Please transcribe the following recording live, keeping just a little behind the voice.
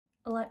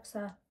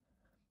Alexa,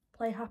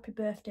 play Happy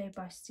Birthday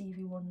by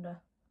Stevie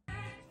Wonder.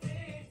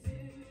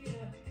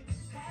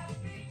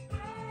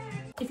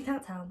 If you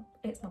can't tell,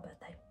 it's my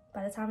birthday.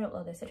 By the time I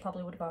upload this, it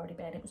probably would have already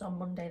been. It was on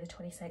Monday the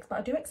 26th, but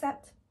I do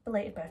accept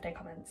belated birthday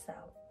comments, so.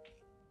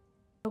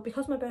 But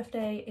because my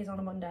birthday is on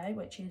a Monday,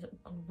 which is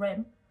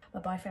grim, my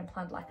boyfriend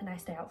planned like a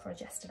nice day out for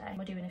us yesterday.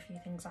 We're doing a few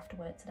things after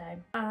work today,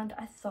 and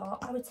I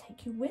thought I would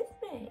take you with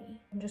me.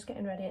 I'm just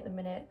getting ready at the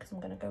minute because I'm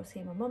going to go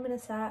see my mum in a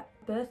sec.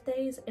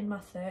 Birthdays in my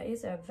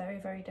 30s are very,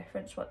 very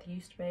different to what they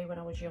used to be when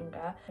I was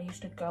younger. I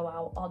used to go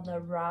out on the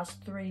Raz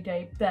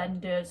 3-day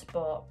benders,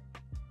 but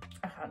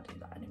I can't do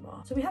that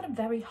anymore. So we had a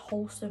very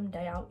wholesome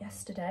day out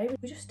yesterday.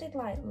 We just did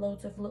like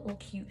loads of little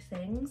cute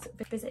things.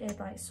 We visited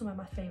like some of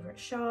my favourite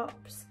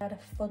shops. Had a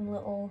fun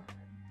little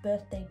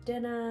birthday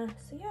dinner.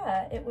 So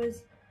yeah, it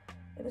was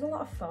a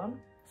lot of fun.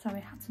 So we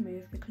had to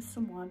move because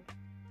someone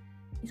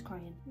is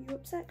crying. Are you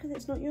upset because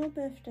it's not your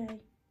birthday?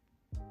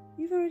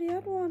 You've already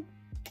had one.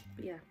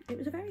 But yeah, it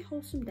was a very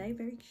wholesome day,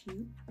 very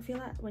cute. I feel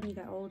like when you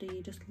get older,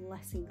 you're just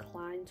less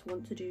inclined to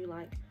want to do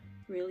like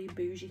really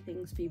bougie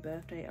things for your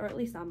birthday, or at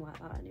least I'm like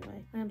that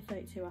anyway. I am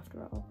 32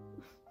 after all.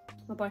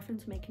 My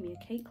boyfriend's making me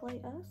a cake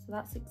later, so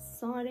that's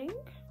exciting.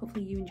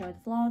 Hopefully you enjoyed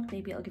the vlog.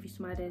 Maybe it'll give you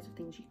some ideas of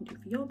things you can do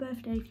for your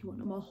birthday if you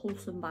want a more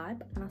wholesome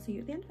vibe, and I'll see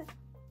you at the end of it.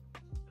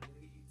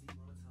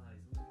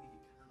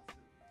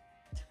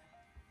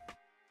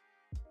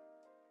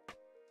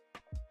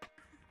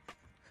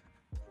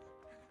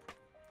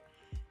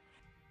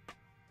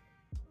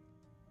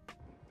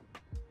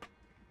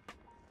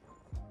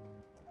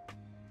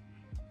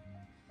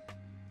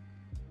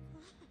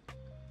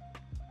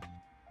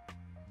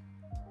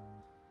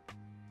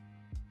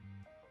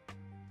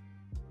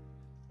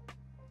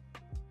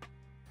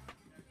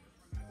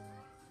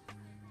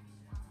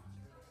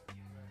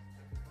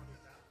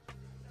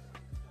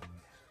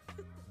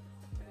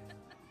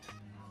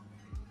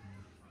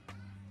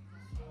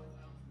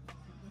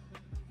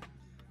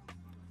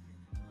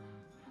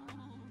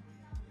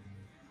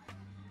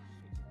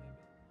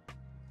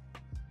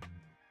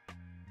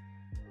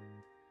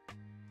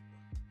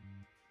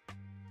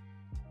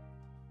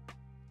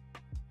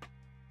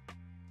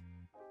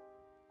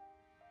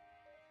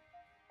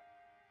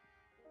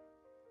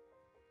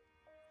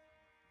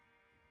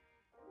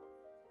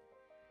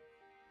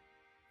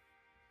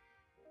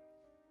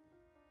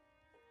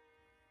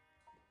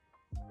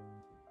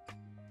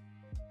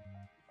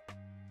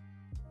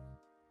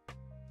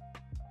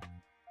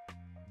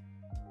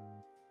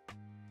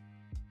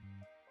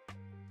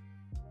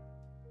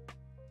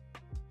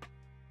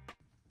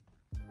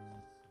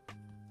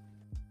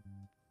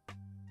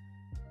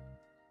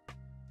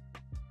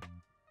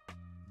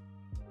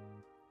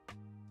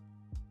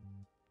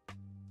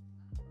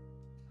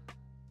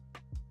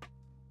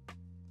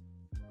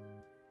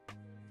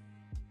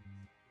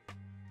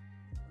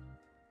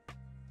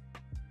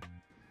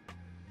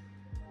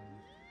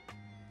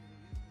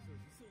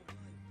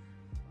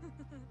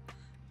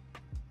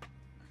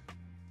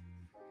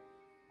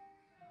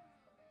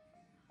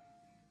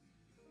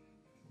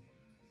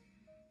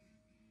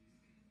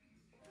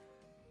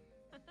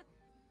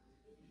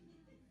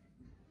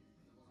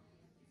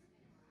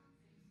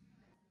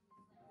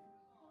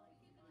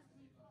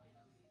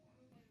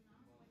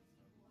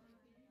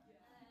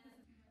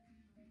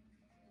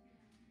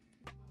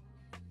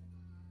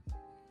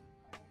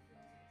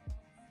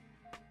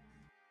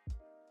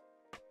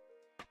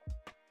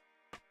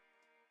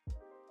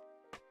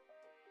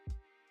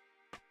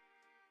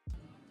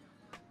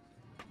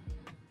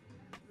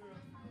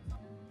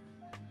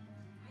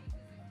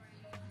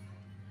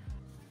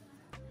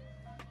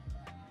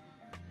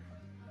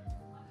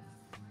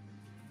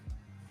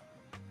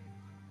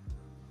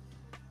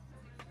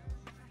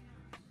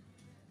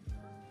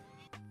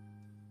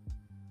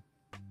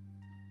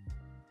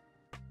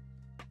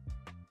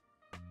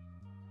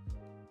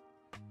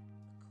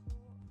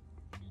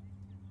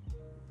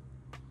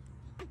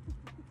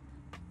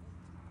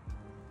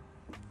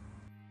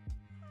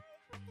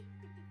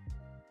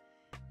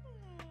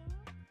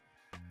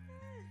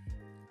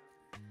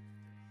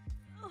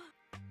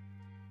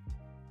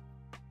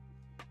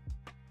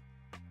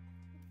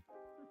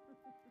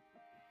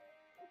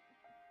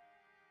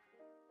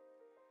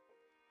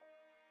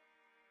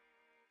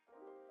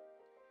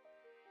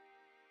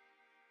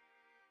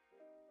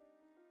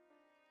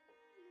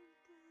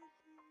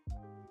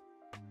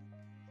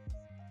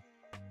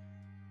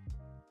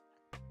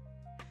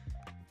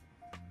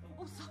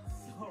 Oh,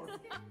 sorry.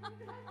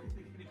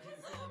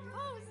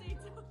 Posey,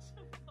 touch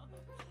him.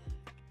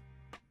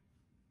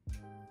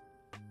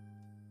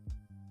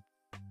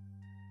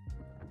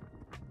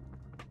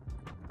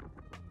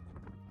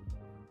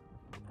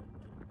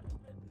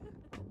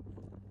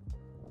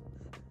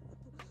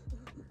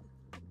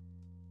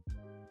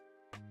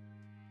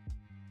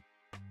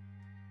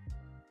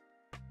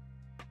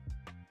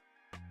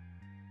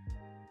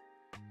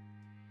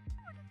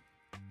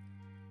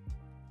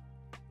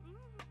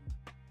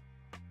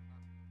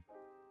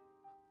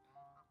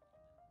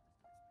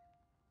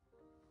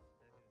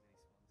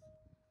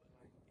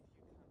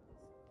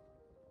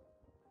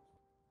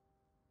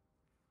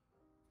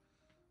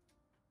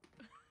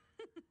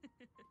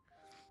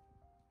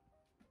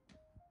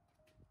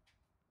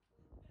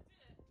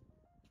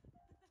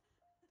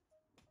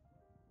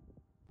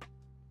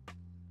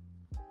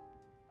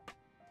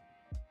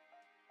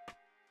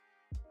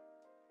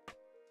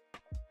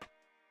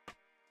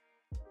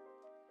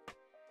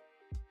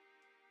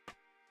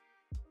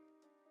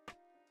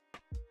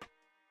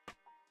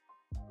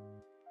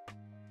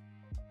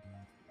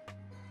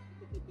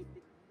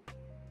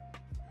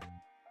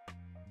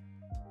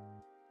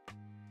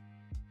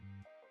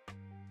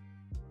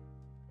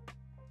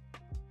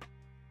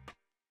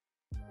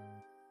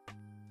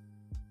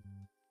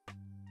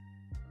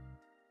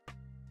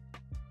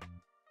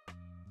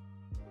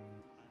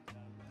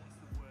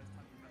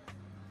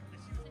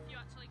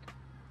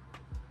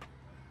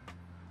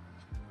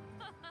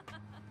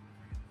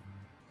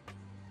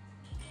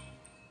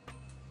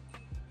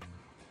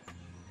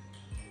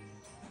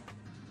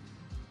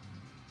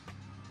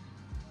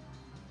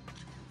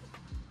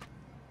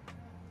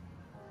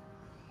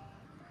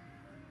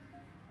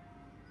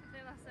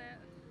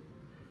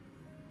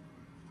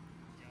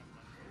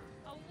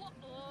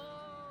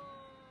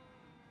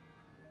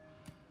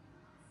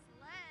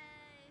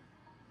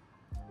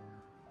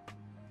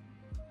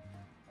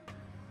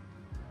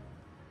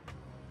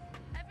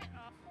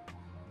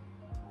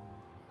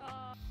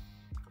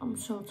 I'm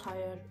so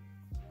tired.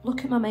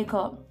 Look at my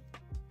makeup.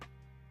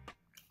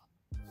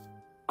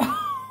 I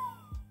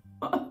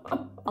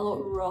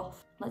look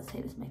rough. Let's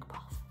take this makeup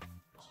off.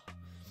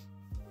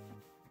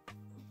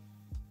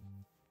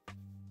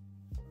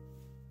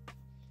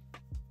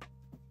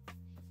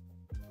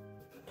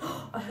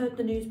 I heard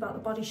the news about the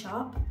Body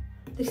Shop.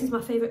 This is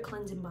my favourite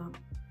cleansing balm.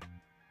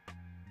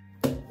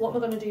 What am I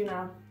going to do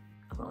now?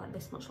 I've got like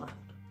this much left.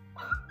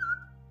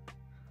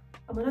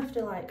 I'm going to have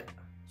to like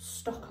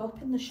stock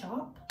up in the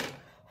shop.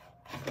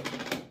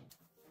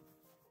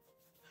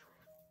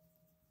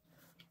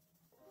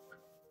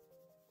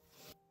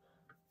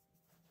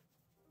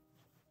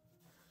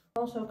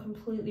 Also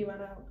completely ran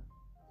out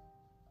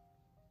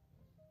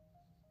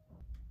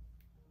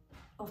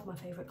of my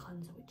favourite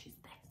cleanser, which is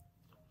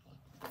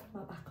this.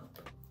 My backup.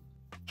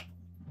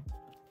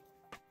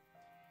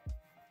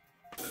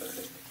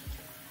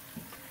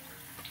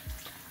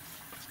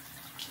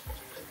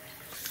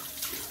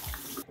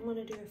 I'm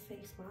gonna do a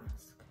face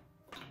mask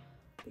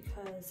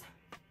because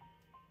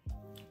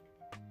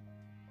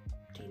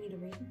do you need a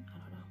reason? I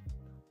don't know.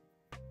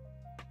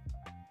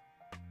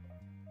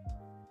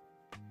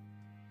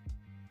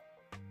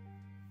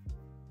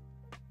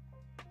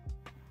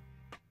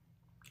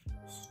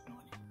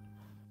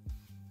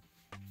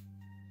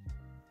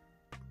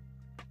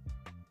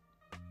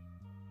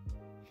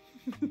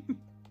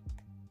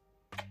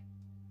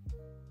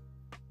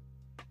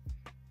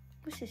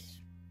 What's this?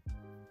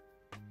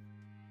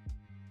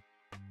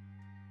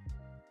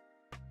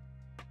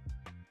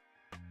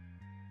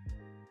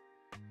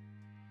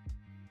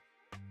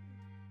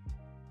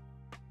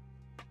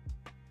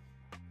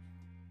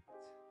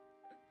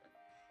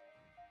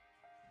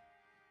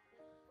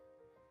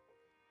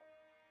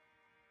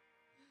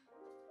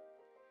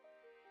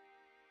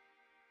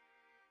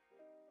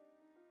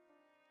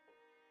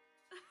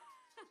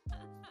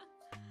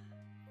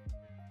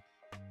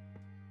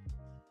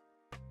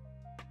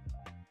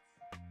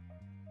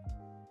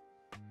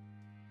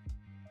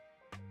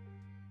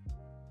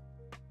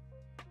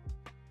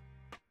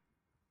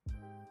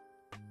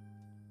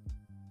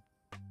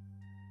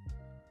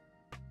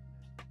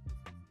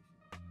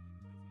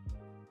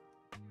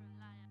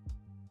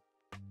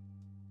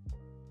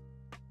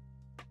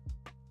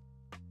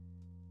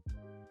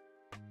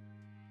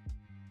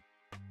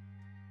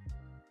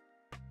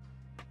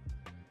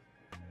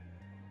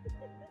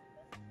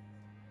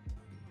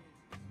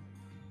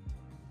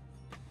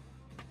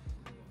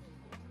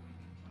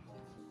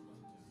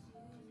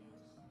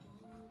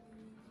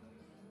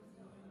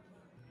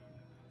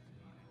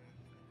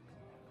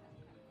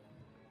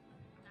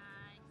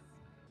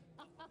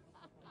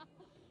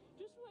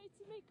 Just wanted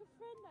to make a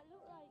friend that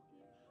looked like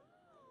you.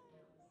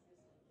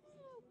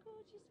 Oh,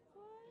 gorgeous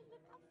boy.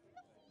 Look how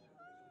fluffy you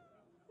are.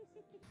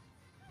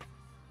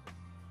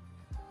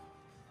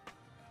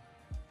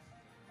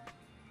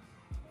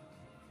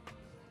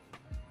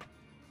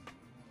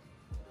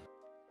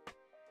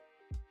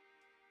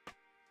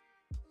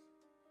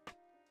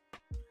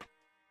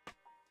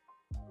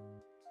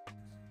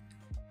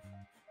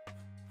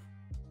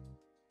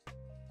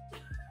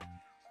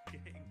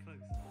 Getting close.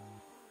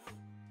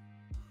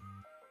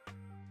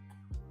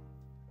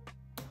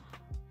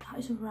 That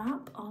is a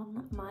wrap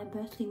on my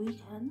birthday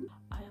weekend.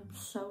 I am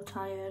so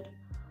tired.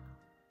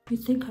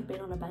 You'd think I'd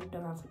been on a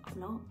bender, I've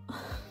not.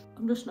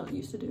 I'm just not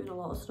used to doing a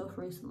lot of stuff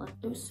recently.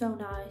 It was so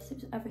nice, it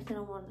was everything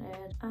I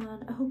wanted,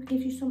 and I hope it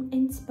gives you some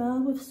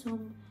inspo with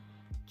some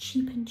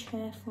cheap and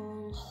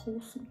cheerful,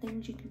 wholesome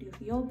things you can do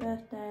for your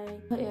birthday.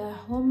 But yeah,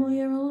 1 more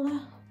year older.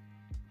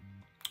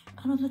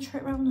 Another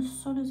trip around the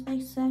sun, as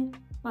they say.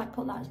 Might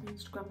put that as an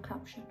Instagram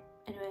caption.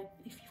 Anyway,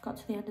 if you've got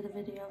to the end of the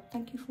video,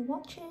 thank you for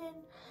watching,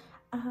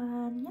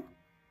 and yeah,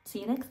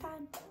 see you next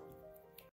time.